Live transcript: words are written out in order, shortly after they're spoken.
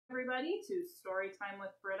everybody, to Storytime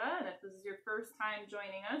with Britta. And if this is your first time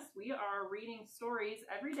joining us, we are reading stories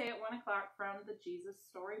every day at 1 o'clock from the Jesus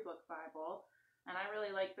Storybook Bible. And I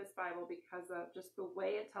really like this Bible because of just the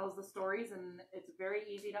way it tells the stories, and it's very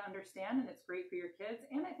easy to understand, and it's great for your kids,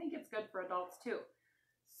 and I think it's good for adults too.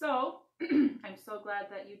 So I'm so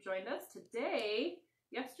glad that you joined us today.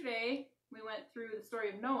 Yesterday we went through the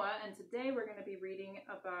story of Noah, and today we're going to be reading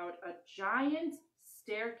about a giant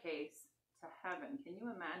staircase to heaven. Can you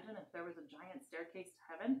imagine if there was a giant staircase to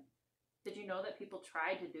heaven? Did you know that people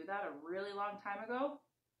tried to do that a really long time ago?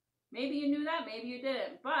 Maybe you knew that, maybe you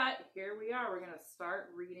didn't, but here we are. We're going to start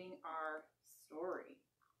reading our story.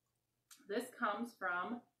 This comes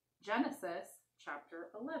from Genesis chapter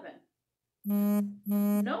 11.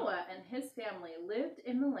 Noah and his family lived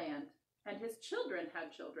in the land, and his children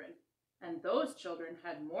had children, and those children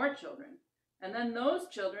had more children, and then those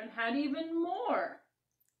children had even more.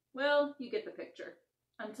 Well, you get the picture.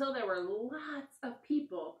 Until there were lots of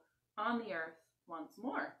people on the earth once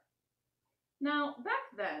more. Now,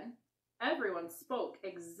 back then, everyone spoke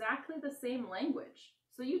exactly the same language,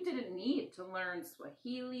 so you didn't need to learn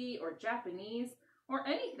Swahili or Japanese or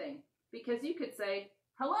anything, because you could say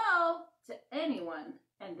hello to anyone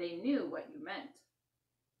and they knew what you meant.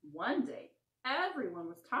 One day, everyone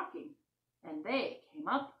was talking, and they came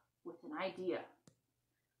up with an idea.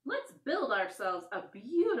 Let's build ourselves a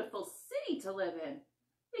beautiful city to live in.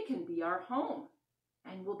 It can be our home,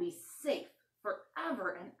 and we'll be safe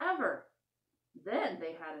forever and ever. Then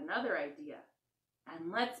they had another idea.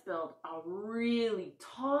 And let's build a really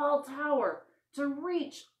tall tower to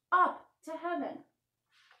reach up to heaven.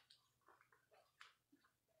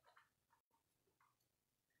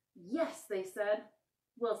 Yes, they said.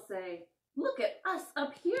 We'll say, look at us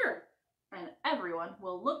up here. And everyone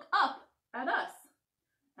will look up at us.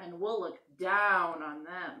 And we'll look down on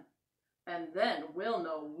them. And then we'll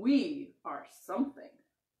know we are something.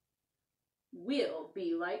 We'll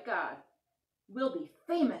be like God. We'll be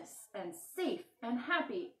famous and safe and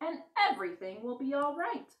happy, and everything will be all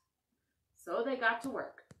right. So they got to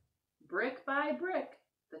work. Brick by brick,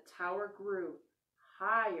 the tower grew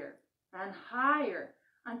higher and higher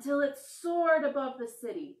until it soared above the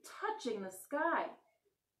city, touching the sky.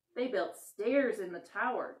 They built stairs in the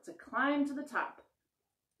tower to climb to the top.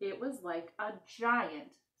 It was like a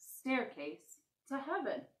giant staircase to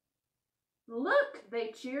heaven. Look,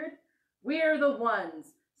 they cheered. We're the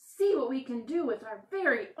ones. See what we can do with our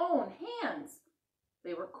very own hands.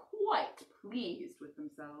 They were quite pleased with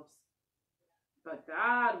themselves. But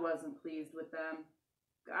God wasn't pleased with them.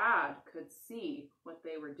 God could see what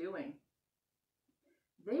they were doing.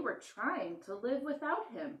 They were trying to live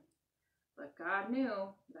without him. But God knew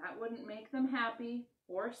that wouldn't make them happy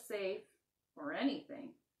or safe or anything.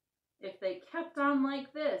 If they kept on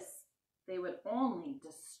like this, they would only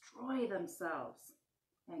destroy themselves.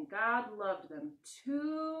 And God loved them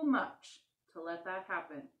too much to let that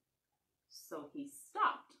happen. So he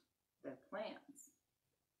stopped their plans.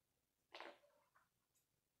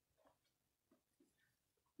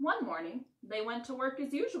 One morning, they went to work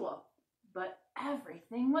as usual, but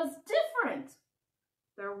everything was different.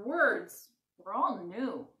 Their words were all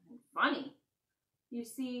new and funny. You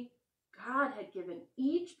see, God had given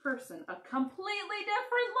each person a completely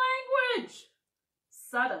different language.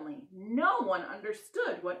 Suddenly, no one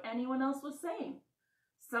understood what anyone else was saying.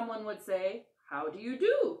 Someone would say, "How do you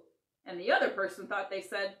do?" And the other person thought they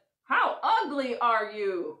said, "How ugly are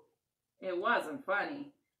you?" It wasn't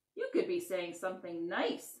funny. You could be saying something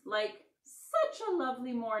nice, like, "Such a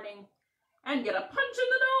lovely morning," and get a punch in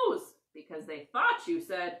the nose because they thought you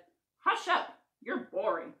said, "Hush up, you're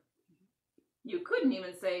boring." You couldn't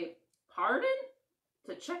even say, "Pardon?"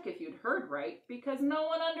 to check if you'd heard right, because no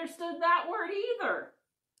one understood that word either.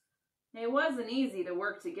 It wasn't easy to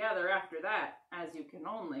work together after that, as you can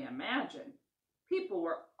only imagine. People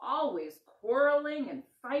were always quarreling and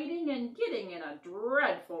fighting and getting in a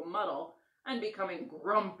dreadful muddle and becoming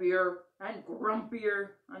grumpier and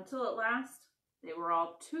grumpier until at last they were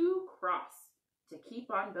all too cross to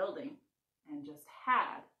keep on building and just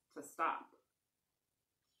had to stop.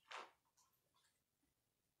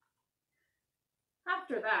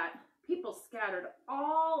 After that, people scattered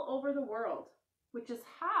all over the world, which is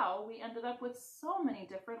how we ended up with so many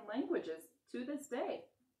different languages to this day.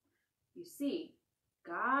 You see,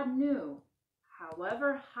 God knew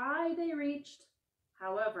however high they reached,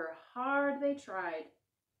 however hard they tried,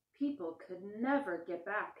 people could never get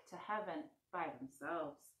back to heaven by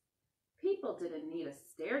themselves. People didn't need a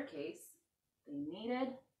staircase. They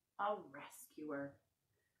needed a rescuer.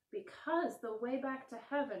 Because the way back to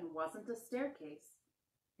heaven wasn't a staircase,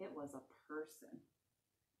 it was a person.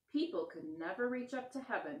 People could never reach up to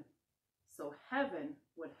heaven, so heaven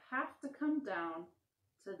would have to come down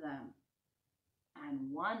to them.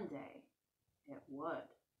 And one day it would.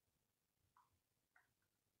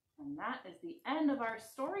 And that is the end of our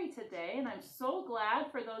story today. And I'm so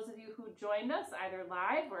glad for those of you who joined us either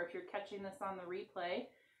live or if you're catching this on the replay.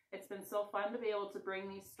 It's been so fun to be able to bring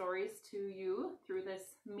these stories to you through this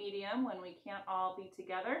medium when we can't all be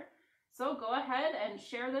together. So go ahead and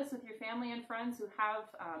share this with your family and friends who have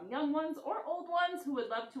young ones or old ones who would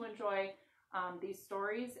love to enjoy these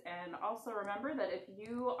stories. And also remember that if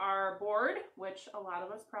you are bored, which a lot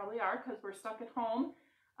of us probably are because we're stuck at home,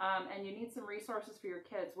 and you need some resources for your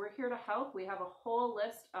kids, we're here to help. We have a whole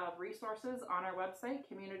list of resources on our website,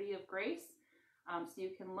 Community of Grace. So you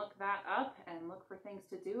can look that up and look for things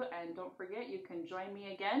to do. And don't forget, you can join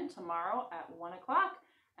me again tomorrow at 1 o'clock,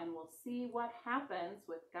 and we'll see what happens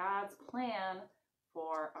with God's plan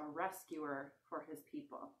for a rescuer for his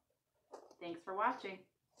people. Thanks for watching.